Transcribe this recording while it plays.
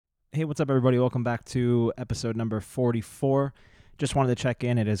Hey, what's up, everybody? Welcome back to episode number 44. Just wanted to check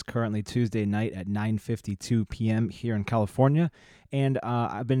in. It is currently Tuesday night at 9:52 p.m. here in California, and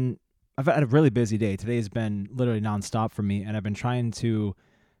I've had a really busy day. Today has been literally nonstop for me, and I've been trying to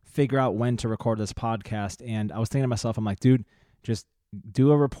figure out when to record this podcast. And I was thinking to myself, I'm like, dude, just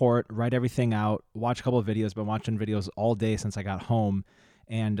do a report, write everything out, watch a couple of videos. Been watching videos all day since I got home,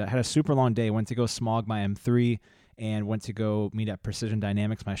 and had a super long day. Went to go smog my M3 and went to go meet at Precision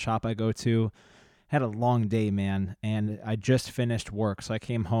Dynamics, my shop I go to. Had a long day, man, and I just finished work. So I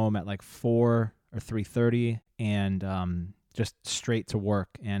came home at like 4 or 3:30 and just straight to work,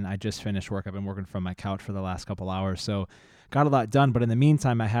 and I just finished work. I've been working from my couch for the last couple hours, so got a lot done. But in the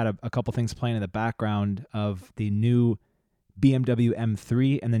meantime, I had a couple things playing in the background of the new BMW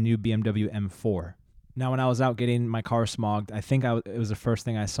M3 and the new BMW M4. Now, when I was out getting my car smogged, I think it was the first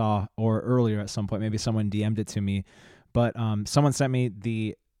thing I saw, or earlier at some point, maybe someone DM'd it to me, but someone sent me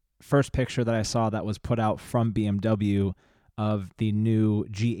the first picture that I saw that was put out from BMW of the new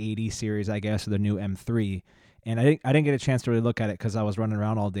G80 series, I guess, or the new M3. And I didn't get a chance to really look at it because I was running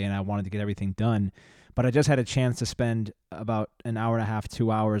around all day and I wanted to get everything done. But I just had a chance to spend about an hour and a half,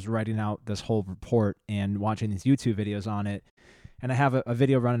 2 hours writing out this whole report and watching these YouTube videos on it. And I have a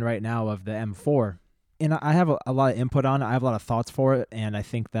video running right now of the M4. And I have a lot of input on it. I have a lot of thoughts for it. And I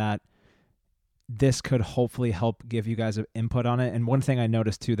think that this could hopefully help give you guys input on it. And one thing I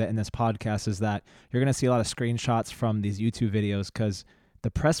noticed too that in this podcast is that you're going to see a lot of screenshots from these YouTube videos because the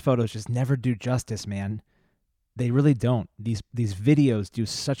press photos just never do justice, man. They really don't. These videos do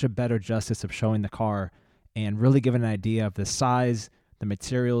such a better justice of showing the car and really giving an idea of the size, the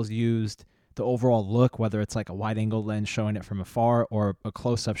materials used, the overall look, whether it's like a wide angle lens showing it from afar or a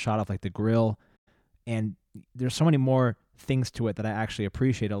close-up shot of like the grill. And there's so many more things to it that I actually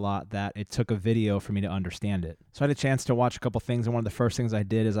appreciate a lot that it took a video for me to understand it. So I had a chance to watch a couple things, and one of the first things I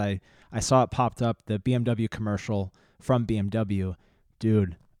did is I saw it popped up, the BMW commercial from BMW.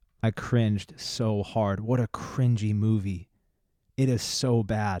 Dude, I cringed so hard. What a cringy movie. It is so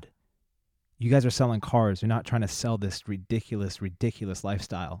bad. You guys are selling cars. You're not trying to sell this ridiculous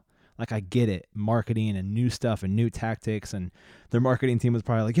lifestyle. Like, I get it. Marketing and new stuff and new tactics, and their marketing team was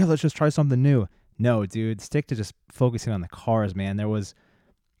probably like, yeah, let's just try something new. No, dude, stick to just focusing on the cars, man. There was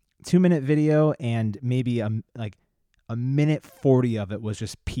 2-minute video and maybe a minute 40 of it was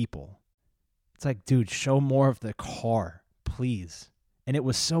just people. It's like, dude, show more of the car, please. And it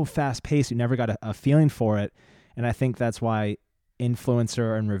was so fast paced, you never got a feeling for it. And I think that's why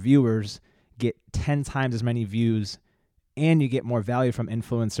influencer and reviewers get 10 times as many views, and you get more value from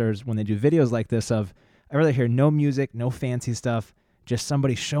influencers when they do videos like this of, I rather hear no music, no fancy stuff, just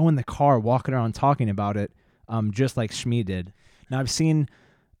somebody showing the car, walking around talking about it, just like Shmi did. Now, I've seen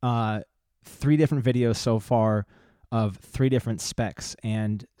 3 different videos so far of 3 different specs,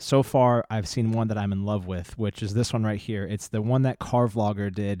 and so far I've seen one that I'm in love with, which is this one right here. It's the one that Car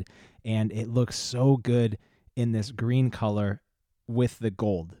Vlogger did, and it looks so good in this green color with the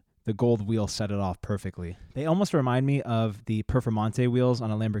gold. The gold wheel set it off perfectly. They almost remind me of the Performante wheels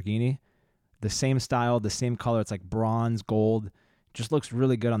on a Lamborghini. The same style, the same color. It's like bronze, gold. Just looks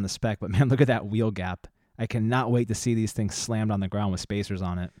really good on the spec, but man, look at that wheel gap. I cannot wait to see these things slammed on the ground with spacers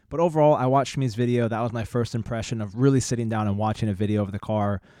on it. But overall, I watched Shmi's video. That was my first impression of really sitting down and watching a video of the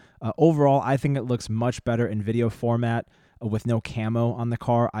car. Overall, I think it looks much better in video format with no camo on the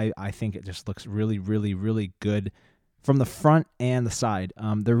car. I think it just looks really, really, really good from the front and the side.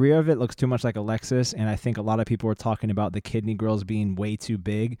 The rear of it looks too much like a Lexus, and I think a lot of people were talking about the kidney grills being way too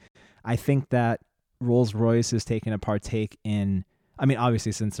big. I think that Rolls-Royce is taking a partake in, I mean,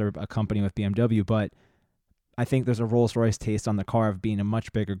 obviously since they're a company with BMW, but I think there's a Rolls-Royce taste on the car of being a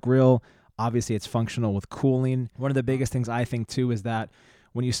much bigger grille. Obviously, it's functional with cooling. One of the biggest things I think, too, is that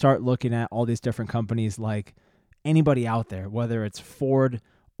when you start looking at all these different companies, like anybody out there, whether it's Ford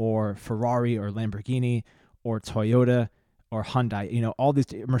or Ferrari or Lamborghini or Toyota or Hyundai, all these,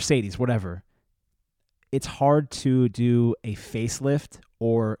 Mercedes, whatever, it's hard to do a facelift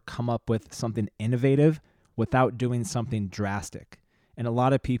or come up with something innovative without doing something drastic. And a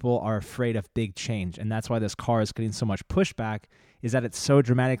lot of people are afraid of big change. And that's why this car is getting so much pushback, is that it's so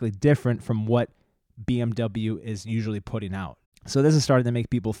dramatically different from what BMW is usually putting out. So this is starting to make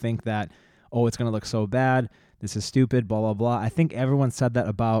people think that, oh, it's going to look so bad. This is stupid, blah, blah, blah. I think everyone said that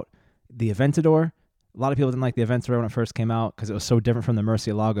about the Aventador. A lot of people didn't like the Aventador when it first came out because it was so different from the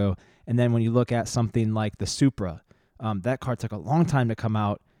Murcielago. And then when you look at something like the Supra, that car took a long time to come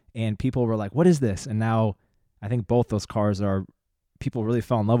out, and people were like, what is this? And now I think both those cars are people really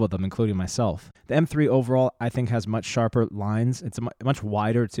fell in love with them, including myself. The M3 overall, I think, has much sharper lines. It's much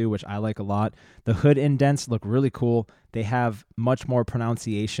wider too, which I like a lot. The hood indents look really cool. They have much more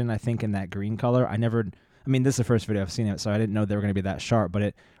pronunciation, I think, in that green color. This is the first video I've seen it, so I didn't know they were going to be that sharp, but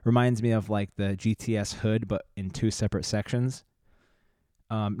it reminds me of like the GTS hood, but in 2 separate sections.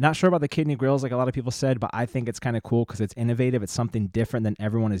 Not sure about the kidney grills like a lot of people said, but I think it's kind of cool because it's innovative. It's something different than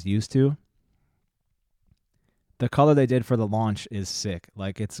everyone is used to. The color they did for the launch is sick.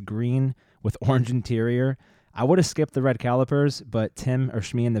 Like, it's green with orange interior. I would have skipped the red calipers, but Tim or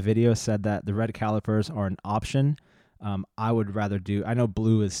Shmi in the video said that the red calipers are an option. I would rather I know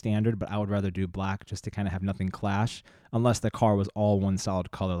blue is standard, but I would rather do black just to kind of have nothing clash, unless the car was all one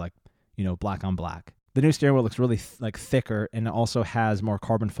solid color, like, black on black. The new steering wheel looks really thicker, and it also has more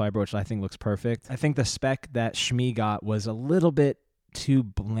carbon fiber, which I think looks perfect. I think the spec that Shmi got was a little bit too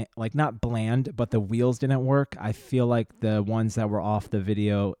bland, like not bland, but the wheels didn't work. I feel like the ones that were off the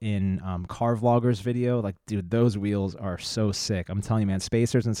video in Car Vloggers video, like, dude, those wheels are so sick. I'm telling you, man,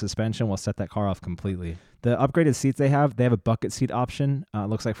 spacers and suspension will set that car off completely. The upgraded seats they have a bucket seat option. It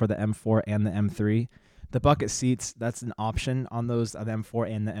looks like for the M4 and the M3. The bucket seats, that's an option on those, the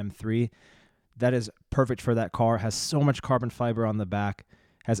M4 and the M3. That is perfect for that car. Has so much carbon fiber on the back.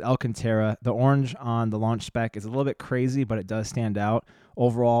 Has Alcantara. The orange on the launch spec is a little bit crazy, but it does stand out.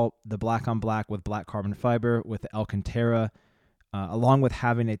 Overall, the black on black with black carbon fiber with the Alcantara, along with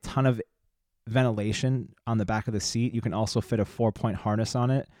having a ton of ventilation on the back of the seat. You can also fit a 4-point harness on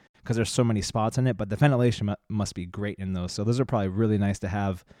it because there's so many spots in it, but the ventilation must be great in those. So those are probably really nice to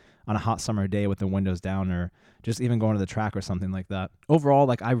have on a hot summer day with the windows down, or just even going to the track or something like that. Overall,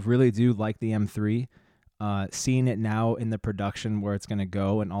 like, I really do like the M3. Seeing it now in the production where it's going to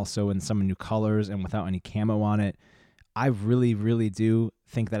go, and also in some new colors and without any camo on it, I really, really do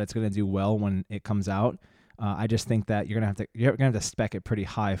think that it's going to do well when it comes out. I just think that you're gonna have to spec it pretty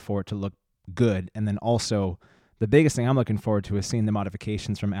high for it to look good. And then also, the biggest thing I'm looking forward to is seeing the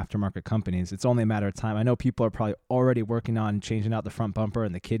modifications from aftermarket companies. It's only a matter of time. I know people are probably already working on changing out the front bumper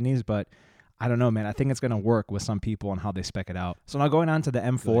and the kidneys, but I don't know, man. I think it's going to work with some people on how they spec it out. So now going on to the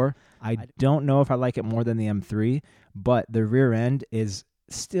M4, I don't know if I like it more than the M3, but the rear end is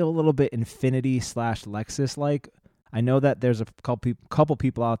still a little bit Infiniti/Lexus-like. I know that there's a couple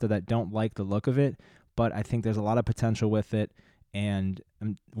people out there that don't like the look of it, but I think there's a lot of potential with it, and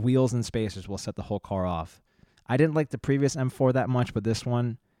wheels and spacers will set the whole car off. I didn't like the previous M4 that much, but this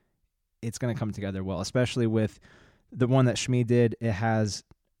one, it's going to come together well, especially with the one that Shmi did. It has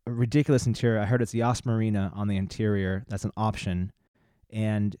a ridiculous interior. I heard it's Yas Marina on the interior. That's an option.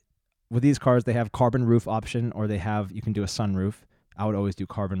 And with these cars, they have carbon roof option, or you can do a sunroof. I would always do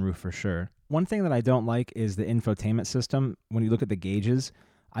carbon roof for sure. One thing that I don't like is the infotainment system. When you look at the gauges,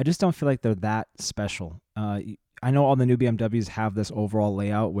 I just don't feel like they're that special. I know all the new BMWs have this overall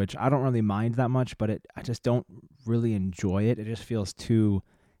layout, which I don't really mind that much, but I just don't really enjoy it. It just feels too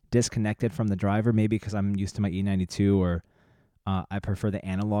disconnected from the driver, maybe because I'm used to my E92, or I prefer the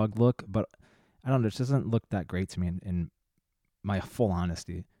analog look, but I don't know, it just doesn't look that great to me in my full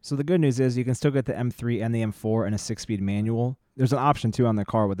honesty. So the good news is you can still get the M3 and the M4 in a 6-speed manual. There's an option too on the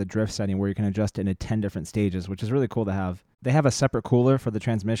car with the drift setting where you can adjust it into 10 different stages, which is really cool to have. They have a separate cooler for the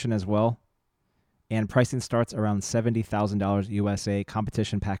transmission as well. And pricing starts around $70,000 USA.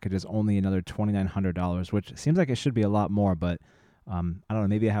 Competition package is only another $2,900, which seems like it should be a lot more, but I don't know,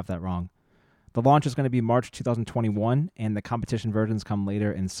 maybe I have that wrong. The launch is going to be March 2021, and the competition versions come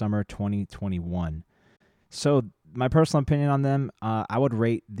later in summer 2021. So my personal opinion on them, I would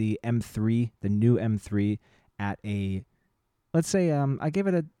rate the M3, the new M3, at let's say I give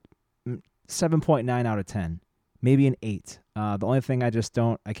it a 7.9 out of 10. Maybe an 8. The only thing I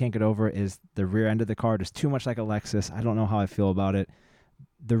can't get over is the rear end of the car. Just too much like a Lexus. I don't know how I feel about it.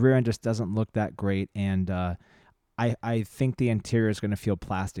 The rear end just doesn't look that great, and I think the interior is going to feel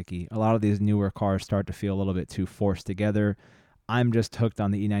plasticky. A lot of these newer cars start to feel a little bit too forced together. I'm just hooked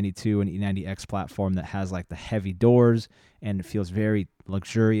on the E92 and E90X platform that has like the heavy doors, and it feels very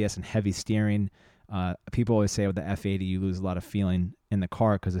luxurious and heavy steering. People always say with the F80 you lose a lot of feeling in the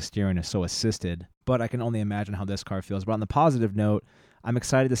car because the steering is so assisted, but I can only imagine how this car feels. But on the positive note, I'm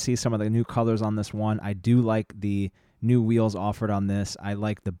excited to see some of the new colors on this one. I do like the new wheels offered on this. I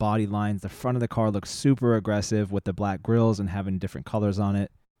like the body lines. The front of the car looks super aggressive with the black grills and having different colors on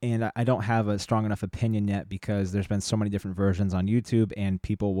it. And I don't have a strong enough opinion yet because there's been so many different versions on YouTube, and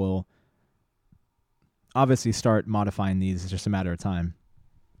people will obviously start modifying these. It's just a matter of time.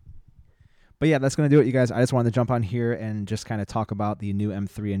 But yeah, that's going to do it, you guys. I just wanted to jump on here and just kind of talk about the new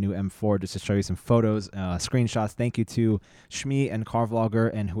M3 and new M4 just to show you some photos, screenshots. Thank you to Shmi and Car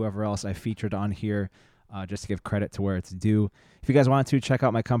Vlogger and whoever else I featured on here. just to give credit to where it's due. If you guys want to, check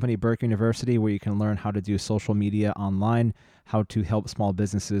out my company, Burke University, where you can learn how to do social media online, how to help small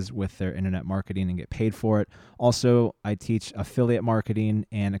businesses with their internet marketing and get paid for it. Also, I teach affiliate marketing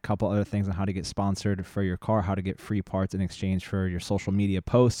and a couple other things on how to get sponsored for your car, how to get free parts in exchange for your social media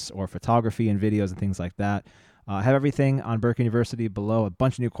posts or photography and videos and things like that. I have everything on Burke University below, a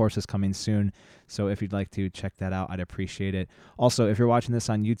bunch of new courses coming soon. So if you'd like to check that out, I'd appreciate it. Also, if you're watching this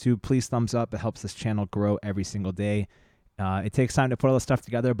on YouTube, please thumbs up. It helps this channel grow every single day. It takes time to put all this stuff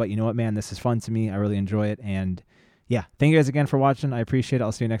together, but you know what, man? This is fun to me. I really enjoy it. And yeah, thank you guys again for watching. I appreciate it.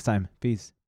 I'll see you next time. Peace.